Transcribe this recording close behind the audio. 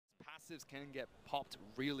passives can get popped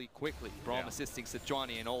really quickly. Braum assisting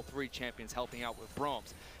Sejuani and all three champions helping out with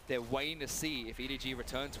Brahms. They're waiting to see if EDG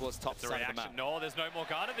return towards top side of the map. No, there's no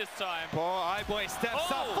Morgana this time. Boy,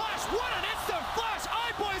 steps up. Flash, what an instant flash!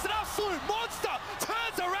 iBoy is an absolute monster!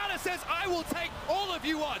 Turns around and says, I will take all of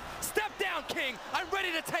you on. Step down, King. I'm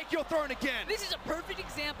ready to take your throne again. This is a perfect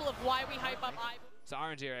example of why we hype up iBoy. So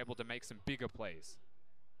RNG are able to make some bigger plays.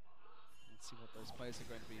 Let's see what those plays are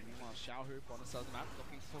going to be. Meanwhile, Xiaohu on the side of the map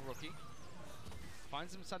looking for Rookie.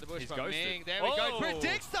 Finds him inside the bush, but Ming, there we go.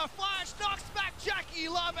 Predicts the flash, knocks back Jackie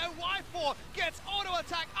Love, and Y4 gets auto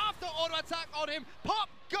attack after auto attack on him. Pop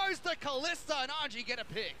goes to Kalista, and RNG get a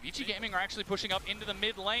pick. VG Gaming are actually pushing up into the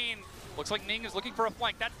mid lane. Looks like Ning is looking for a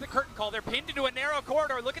flank. That's the curtain call. They're pinned into a narrow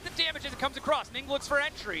corridor. Look at the damage as it comes across. Ning looks for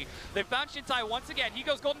entry. They've found Shintai once again. He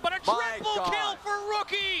goes golden, but a triple kill for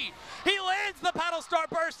Rookie. He lands the paddle star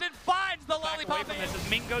burst and finds the lollipop. Away from this as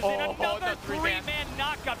Ming goes in. Another three-man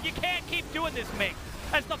knockup. You can't keep doing this, Ming.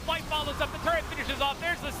 As the fight follows up, the turret finishes off.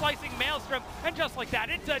 There's the slicing maelstrom, and just like that,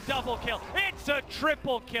 it's a double kill. It's a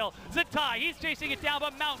triple kill. Zatai, he's chasing it down,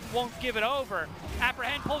 but Mountain won't give it over.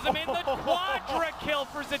 Apprehend pulls him in. The quadra kill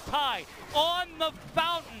for Zatai on the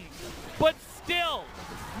fountain, but still.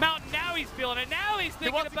 Mountain, now he's feeling it. Now he's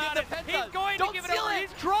thinking about it. He's going to give it over.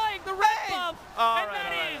 He's trying the red buff. And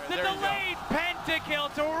that is the delayed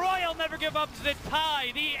pentakill to Royal Never Give Up to the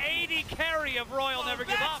tie. The 80 carry of Royal Never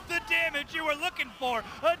Give Up. That's the damage you were looking for.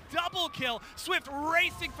 A double kill. Swift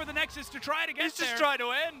racing for the Nexus to try to get there. He's just trying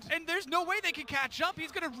to end. And there's no way they can catch up.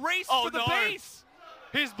 He's going to race for the base.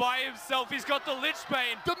 He's by himself. He's got the Lich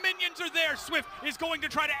Bane. The minions are there. Swift is going to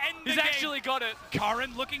try to end the game. He's actually got it.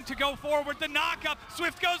 Karin looking to go forward. The knockup.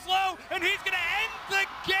 Swift goes low, and he's going to end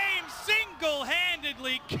the game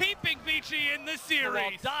single-handedly, keeping Vici in the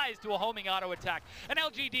series. Dies to a homing auto attack. And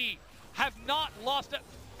LGD have not lost it.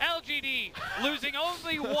 LGD losing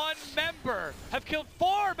only one member, have killed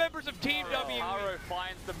 4 members of Team W. Haro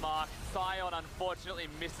finds the mark. Sion unfortunately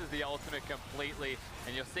misses the ultimate completely,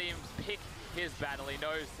 and you'll see him pick his battle. He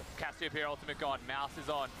knows Cassiopeia ultimate gone. Mouse is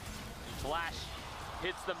on. Flash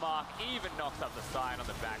hits the mark, even knocks up the Sion on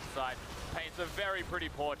the backside. Paints a very pretty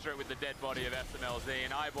portrait with the dead body of SMLZ.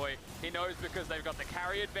 And iBoy, he knows because they've got the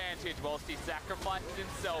carry advantage whilst he sacrifices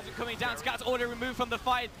himself. Coming down, Scott's order removed from the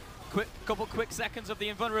fight. Couple quick seconds of the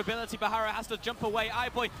invulnerability. Bahara has to jump away.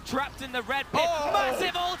 iBoy trapped in the red pit.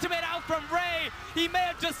 Massive ultimate out from Ray. He may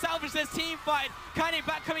have just salvaged this team fight. Kind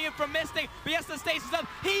back coming in from Mystic, but yes, the stasis up.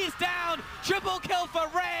 He's down. Triple kill for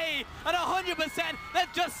Ray. And 100%,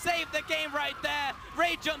 they've just saved the game right there.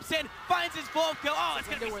 Ray jumps in, finds his 4th kill. Oh, it's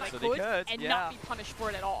going to be where so they could and not be punished for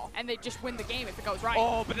it at all. And they just win the game if it goes right.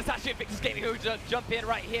 Oh, but it's actually Victor's Gaming who just jump in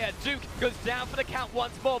right here. Duke goes down for the count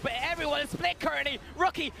once more, but everyone is split currently.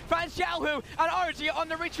 Rookie finds Xiaohu and RNG on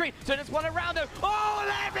the retreat. So just one around him. Oh,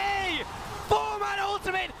 Levy! 4-man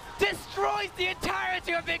ultimate destroys the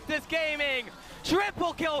entirety of Victor's Gaming.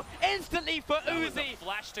 Triple kill instantly for Uzi.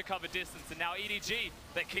 Flash to cover distance, and now EDG,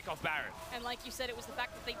 they kick off Baron. And like you said, it was the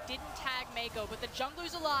fact that they didn't tag Mako, but the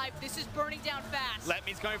jungler's alive. This is burning down fast.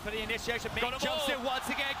 Letme's going for the initiation. Ming jumps in once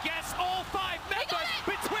again, gets all 5 members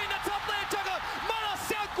between the top lane jungler. Mono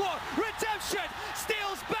Southward, Redemption,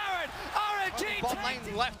 steals Baron. RNG bot lane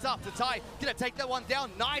left up to tie. Gonna take that one down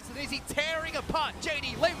nice and easy, tearing apart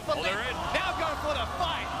JD limb for limb. Now going for the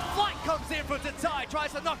fight. Flight comes in for Tatai,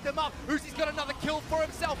 tries to knock them up. Uzi's got another kill for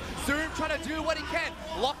himself. Zoom trying to do what he can.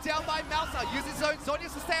 Locked down by Mouser, uses his own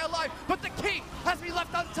Zonius to stay alive, but the king has been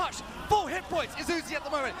left untouched. 4 hit points is Uzi at the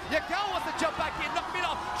moment. Yagao wants to jump back in, knock him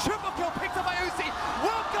off. Triple kill picked up by Uzi.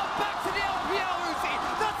 Welcome back to the LPL, Uzi.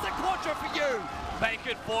 That's the quadra for you.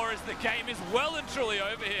 Bacon 4 as the game is well and truly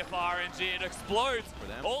over here for RNG. It explodes. For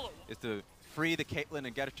them is to free the Caitlyn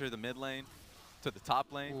and get her to the mid lane, to the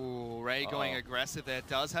top lane. Ooh, Ray going aggressive there.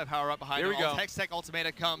 Does have Haro up behind him. Here we go. Tech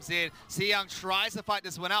Ultimator comes in. Young tries to fight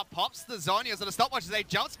this one out. Pops the Zonias on the stopwatch as they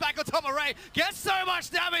jumps back on top of Ray. Gets so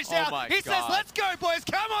much damage now. He says, let's go, boys.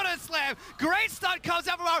 Come on and slam. Great stun comes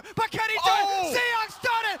out from Haro. But can he do it? Young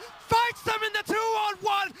started. Fights them in the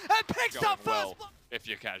 2-on-1 and picks up first. If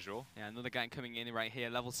you're casual. Yeah, another gang coming in right here,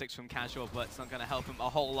 level 6 from Casual, but it's not going to help him a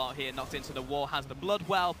whole lot here. Knocked into the wall, has the blood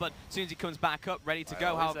well, but as soon as he comes back up, ready to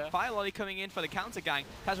go. Fire Lolly coming in for the counter gang.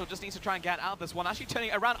 Casual just needs to try and get out of this one. Actually turning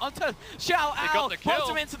it around onto Xiao Ao. Puts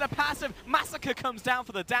him into the passive. Massacre comes down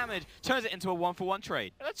for the damage. Turns it into a 1-for-1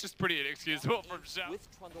 trade. That's just pretty inexcusable from Xiao. With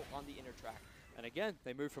Trundle on the inner track. And again,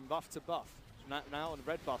 they move from buff to buff. Now on the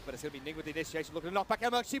red buff, but it's going to be Ning with the initiation, looking to knock back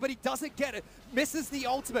MLG, but he doesn't get it. Misses the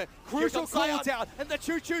ultimate. Crucial cooldown, and the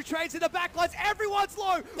choo-choo trains in the backlines. Everyone's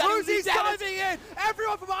low. Uzi's diving in.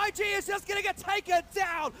 Everyone from IG is just going to get taken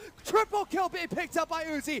down. Triple kill being picked up by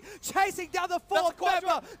Uzi, chasing down the fourth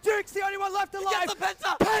member. Duke's the only one left alive. The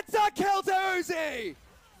Penta! Penta kill to Uzi.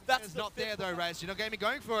 That's not there though, Raz. You're not going to be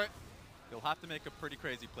going for it. They'll have to make a pretty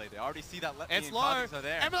crazy play. They already see that. It's low. Are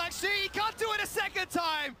there. MLG, he can't do it a second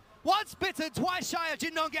time. Once bitten, twice shy of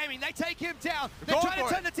Jindong Gaming. They take him down. They're trying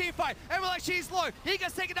to turn the team fight. MLG's low. He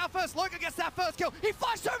gets taken down first. Logan gets that first kill. He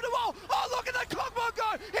flashed over the wall. Oh, look at the Kog'Maw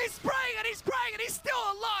go. He's spraying and he's spraying and he's still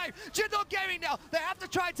alive. Jindong Gaming now. They have to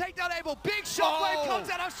try and take down Abel. Big shockwave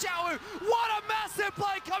comes out of Xiaowu. What a massive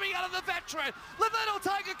play coming out of the veteran. The little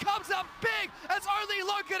tiger comes up big as only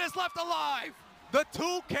Logan is left alive. The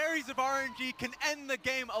 2 carries of RNG can end the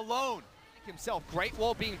game alone. Himself, great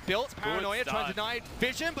wall being built. Paranoia trying to deny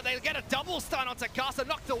vision, but they get a double stun onto Kasa,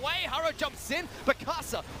 knocked away. Haro jumps in, but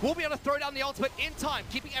Kasa will be able to throw down the ultimate in time,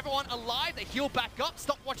 keeping everyone alive. They heal back up.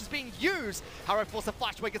 Stopwatch is being used. Haro forces a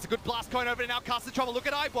flash away, gets a good blast going over, and now Kasa in trouble. Look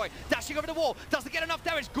at iBoy dashing over the wall, doesn't get enough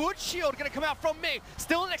damage. Good shield going to come out from Ming.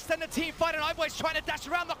 Still an extended team fight, and iBoy's trying to dash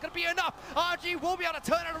around. Not going to be enough. RG will be able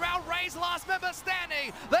to turn it around. Ray's last member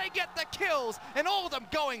standing. They get the kills, and all of them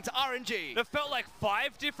going to RNG. It felt like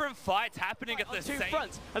 5 different fights happening at the same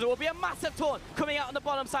front, and there will be a massive taunt coming out on the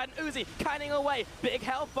bottom side, and Uzi kiting away. Big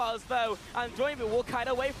health bars though, and Joybu will kite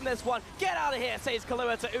away from this one. Get out of here, says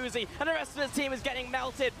Khalifa to Uzi, and the rest of his team is getting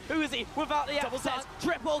melted. Uzi without the access,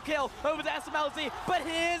 triple kill over to SMLZ, but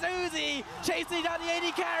here's Uzi chasing down the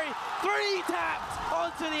AD carry. 3 tapped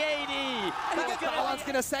onto the AD. Balan's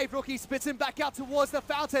going to save Rookie, spits him back out towards the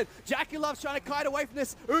fountain. Jackie Love's trying to kite away from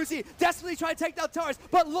this. Uzi desperately trying to take down turrets,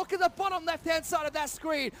 but look at the bottom left-hand side of that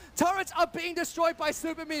screen. Turrets are being destroyed by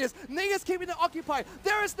super meters. Ning is keeping it occupied.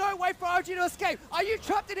 There is no way for RG to escape. Are you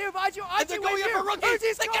trapped in here, RG? RG with you.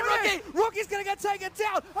 Uzi's going in. Rookie's going to get taken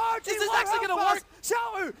down. RG is this actually going to work?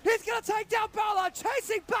 Xiaowu, he's going to take down Ballard,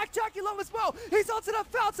 chasing back Jackie Love as well. He's onto the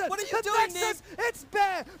fountain. What are you doing, Ning? It's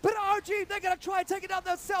bare, but RG, they're going to try and take it out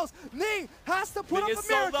themselves. Ning has to put up a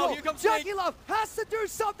miracle. Jackie Love has to do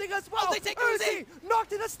something as well. Oh, they take Uzi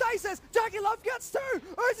knocked into stasis. Jackie Love gets 2.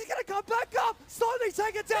 Uzi's going to come back up, slowly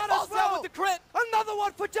take it down as well. With the crit. Another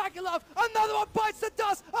one for Jackie Love. Another one bites the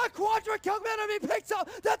dust. A quadra kill going to be picked up.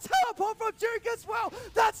 The teleport from Duke as well.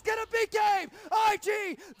 That's going to be game.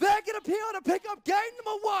 IG, they're going to be able to pick up game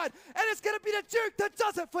number 1, and it's going to be the Duke that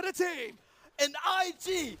does it for the team. And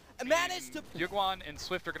IG managed to... Yuguan and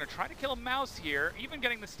Swift are going to try to kill Mouse here, even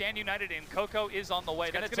getting the stand united in. Coco is on the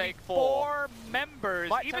way. That's going to take 4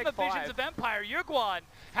 members. Even the Visions of Empire. Yuguan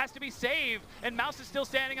has to be saved, and Mouse is still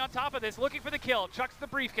standing on top of this, looking for the kill. Chucks the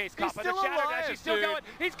briefcase. Kappa, the Shadow Dash. He's still going.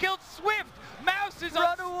 He's killed Swift. Mouse is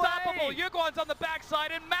unstoppable. Yuguan's on the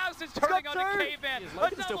backside, and Mouse is turning on a K-Van.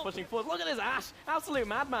 Logan's still pushing forward. Look at this Ash. Absolute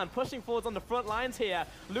madman pushing forwards on the front lines here.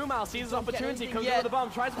 Lumao sees his opportunity, comes over the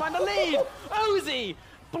bomb, tries to find the lead. Uzi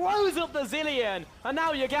blows up the Zillion, and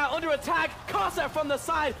now you get under attack. Kasa from the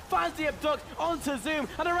side finds the abduct onto Zoom,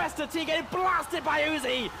 and the rest of the team getting blasted by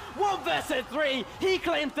Uzi. 1 versus 3. He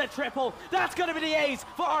claims the triple. That's going to be the ace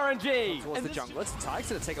for RNG. Towards the jungler, Tyke's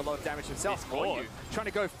going to take a lot of damage himself. Trying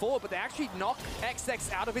to go forward, but they actually knock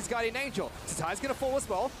XX out of his Guardian Angel. Tyke's going to fall as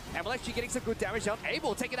well. Abel actually getting some good damage out.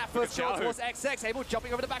 Abel taking that first shot towards XX. Abel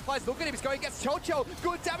jumping over the back lines. Look at him, he's going against Chocho.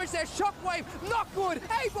 Good damage there. Shockwave, not good.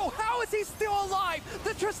 Abel, how is he still alive?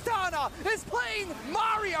 The Tristana is playing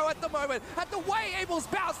Mario at the moment. At the way Abel's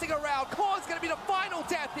bouncing around, Korn's going to be the final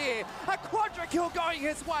death here. A quadra kill going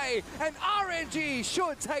his way, and RNG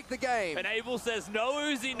should take the game. And Abel says, no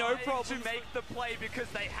Uzi, no problem. To make the play because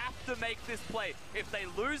they have to make this play. If they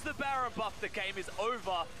lose the Baron buff, the game is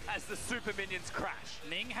over as the super minions crash.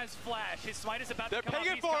 Ning has flash. His smite is about to come up.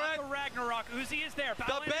 He's got the Ragnarok. Uzi is there.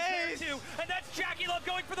 Balin is there too. And that's Jackie Love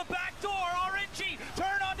going for the back door. RNG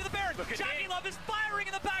turn onto the Baron. Jackie Love is firing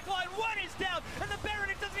in the back line. 1 is down. And the Baron,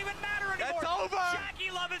 it doesn't even matter anymore. It's over.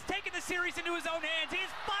 Jackie Love has taken the series into his own hands. He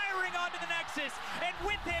is firing onto the Nexus. And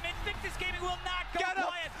with him, Invictus Gaming will not go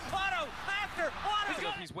quiet. Auto after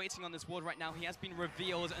Auto. He's waiting on this ward right now. He has been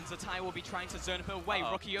revealed, and Zatai will be trying to zone him away.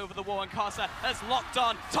 Rookie over the wall, and Kasa has locked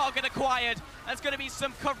on. Target acquired. There's going to be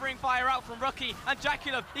some covering fire out from Rookie, and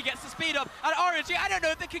Jackie Love, he gets the speed up. And RNG, I don't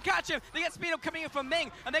know if they can catch him. They get speed up coming in from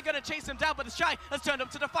Ming, and they're going to chase him down, but the Shy has turned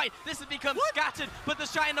up to the fight. This has become scattered, but the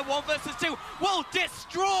Shy in the 1 versus 2 will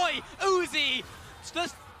destroy Uzi.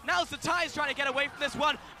 Now Zatai's trying to get away from this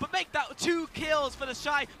one, but make that 2 kills for the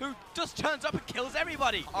Shy, who just turns up and kills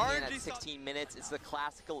everybody. RNG at 16 minutes, it's the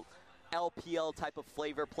classical LPL type of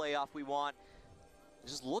flavor playoff we want.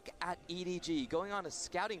 Just look at EDG going on a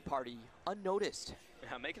scouting party unnoticed.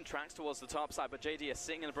 Yeah, making tracks towards the top side, but JD is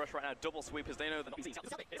sitting in the brush right now. Double sweep as they know that.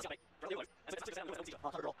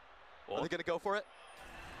 Are they going to go for it?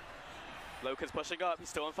 Loken's pushing up, he's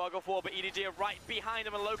still in fog of war, but EDG are right behind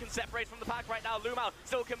him, and Loken separates from the pack right now. Lumao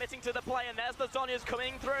still committing to the play, and there's the Zhonya's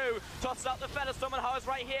coming through. Tosses out the feather, Summon Hars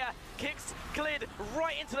right here. Kicks Klid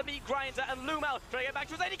right into the meat grinder, and Lumao trying to get back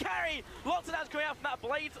to his AD carry. Lots of damage coming out from that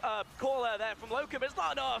blade caller there from Loken, but it's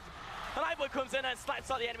not enough. And iBoy comes in and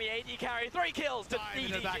snipes out the enemy AD carry. 3 kills to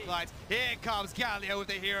EDG. The backlight. Here comes Galio with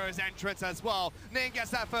the hero's entrance as well. Ning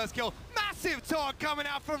gets that first kill. Massive talk coming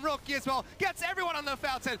out from Rookie as well. Gets everyone on the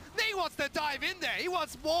fountain. Ning wants to dive in there. He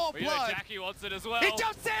wants more blood. You know Jackie wants it as well. He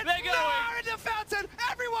jumps in. They're going in the fountain.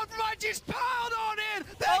 Everyone from IG's piled on in.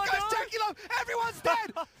 There goes Jackie Love. Everyone's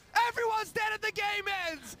dead. Everyone's dead and the game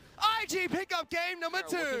ends. IG pick up game number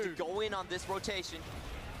 2. Looking to go in on this rotation.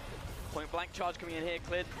 Point blank charge coming in here,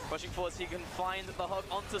 Klid pushing forward so he can find the hook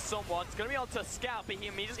onto someone. It's going to be onto Scout, but he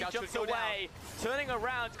immediately jumps away. Turning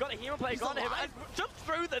around, he's got a human play on him and jumps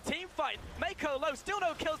through the team fight. Mako low, still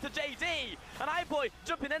no kills to JD. And iBoy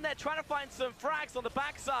jumping in there trying to find some frags on the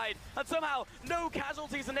backside. And somehow no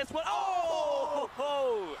casualties in this one. Oh!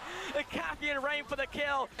 A Cathian rain for the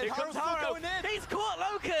kill. Here comes Haro. He's caught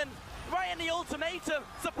Loken. Right in the ultimatum,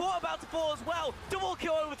 support about to fall as well. Double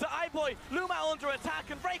kill over to iBoy, Lumao under attack,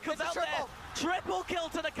 and Ray comes out there. Triple kill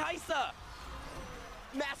to the Kai'Sa.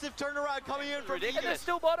 Massive turnaround coming in from ridiculous. And they're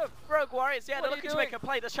still bottom. Rogue Warriors, yeah, they're looking to make a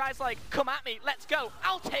play. The Shy's like, come at me, let's go.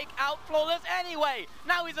 I'll take out Flawless anyway.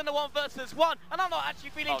 Now he's in the 1 versus 1, and I'm not actually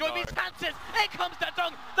feeling joy of his chances. Here comes the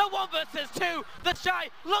Dong, the 1 versus 2. The Shy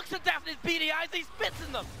looks at Daphne's beady eyes, he spits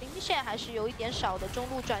in them. 明线还是有一点少的，中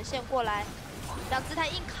路转线过来。 让姿态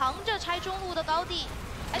硬扛着拆中路的高地，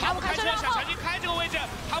他们开车想强行开这个位置，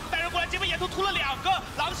他们带人过来，这边沿途突了2个，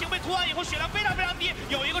狼行被突完以后血量非常低，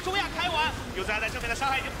有一个中亚开完，尤泽在正面的伤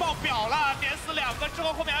害已经爆表了，连死2个之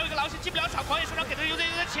后，后面还有一个狼行进不了场，狂野手上给的尤泽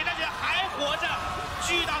前站起来还活着，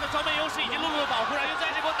巨大的装备优势已经陆路保护了，尤泽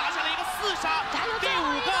这波拿下了一个4杀，第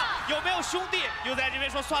5个有没有兄弟？尤泽这边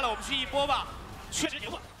说算了，我们去一波吧，确实赢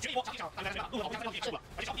了，这一波场上大家陆路保护结束了，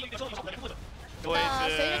而且第1个收入少不了。 那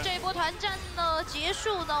随着这一波团战的结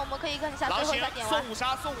束呢，我们可以看一下最后3点完。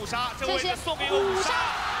送5杀，这位置送给5杀，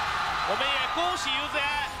我们也恭喜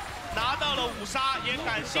UZI 拿到了5杀，也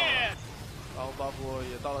感谢。然后巴布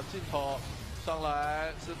也到了尽头，上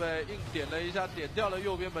来是被硬点了一下，点掉了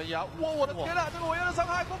右边门牙。哇，我的天呐，这个韦恩的伤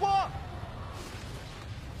害过。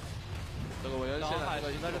这个韦恩现在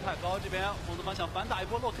实在是太高，这边红子方想反打一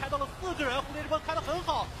波，落开到了4个人，蝴蝶这波开得很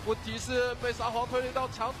好。问题是被沙皇推了一道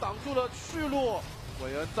墙挡住了去路，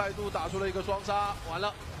韦恩再度打出了一个双杀，完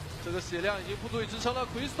了，这个血量已经不足以支撑了。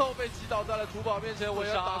Crystal 被击倒在了主堡面前，韦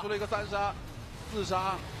恩打出了一个3杀、4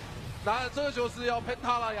杀，那这就是要喷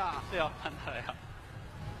他了呀！是要喷他了呀！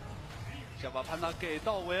想把潘塔给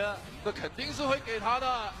到韦恩，这肯定是会给他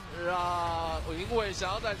的。让林伟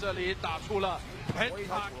翔在这里打出了。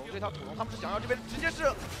 这条土龙，他们是想要这边直接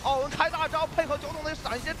是奥文开大招，配合九筒的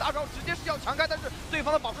闪现大招，直接是要强开，但是对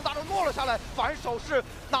方的保持大招落了下来，反手是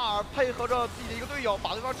纳尔配合着自己的一个队友，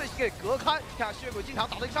把对方阵型给隔开。看吸血鬼进场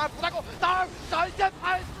打的一个伤害不太够，纳尔闪现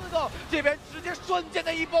拍4个，这边直接瞬间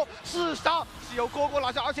的一波4杀，是由蝈蝈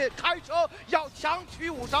拿下，而且开车要强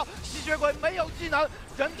取5杀，吸血鬼没有技能，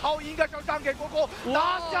人头应该是要让给蝈蝈，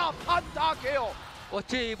拿下潘塔 kill。哇，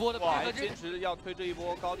这一波的还坚持要推这一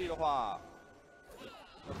波高地的话。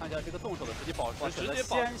 看一下这个动手的实际保持，直接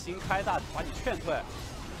先行开大把你劝退。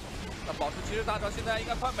那保持骑士大招现在应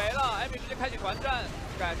该快没了，艾米直接开启团战，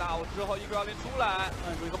盖大我之后一个要边出来，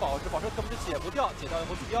摁住一个保持根本就解不掉，解掉以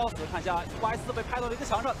后必要死。看一下 Y4 被拍到了一个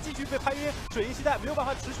墙上，继续被拍晕，水银系带没有办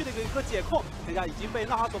法持续的一个解控，人家已经被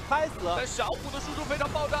纳哈所拍死了。但小虎的输出非常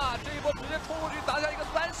爆炸，这一波直接冲过去打下一个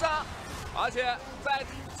3杀，而且在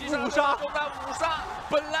5杀中的5杀，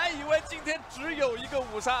本来以为今天只有一个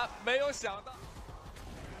5杀，没有想到。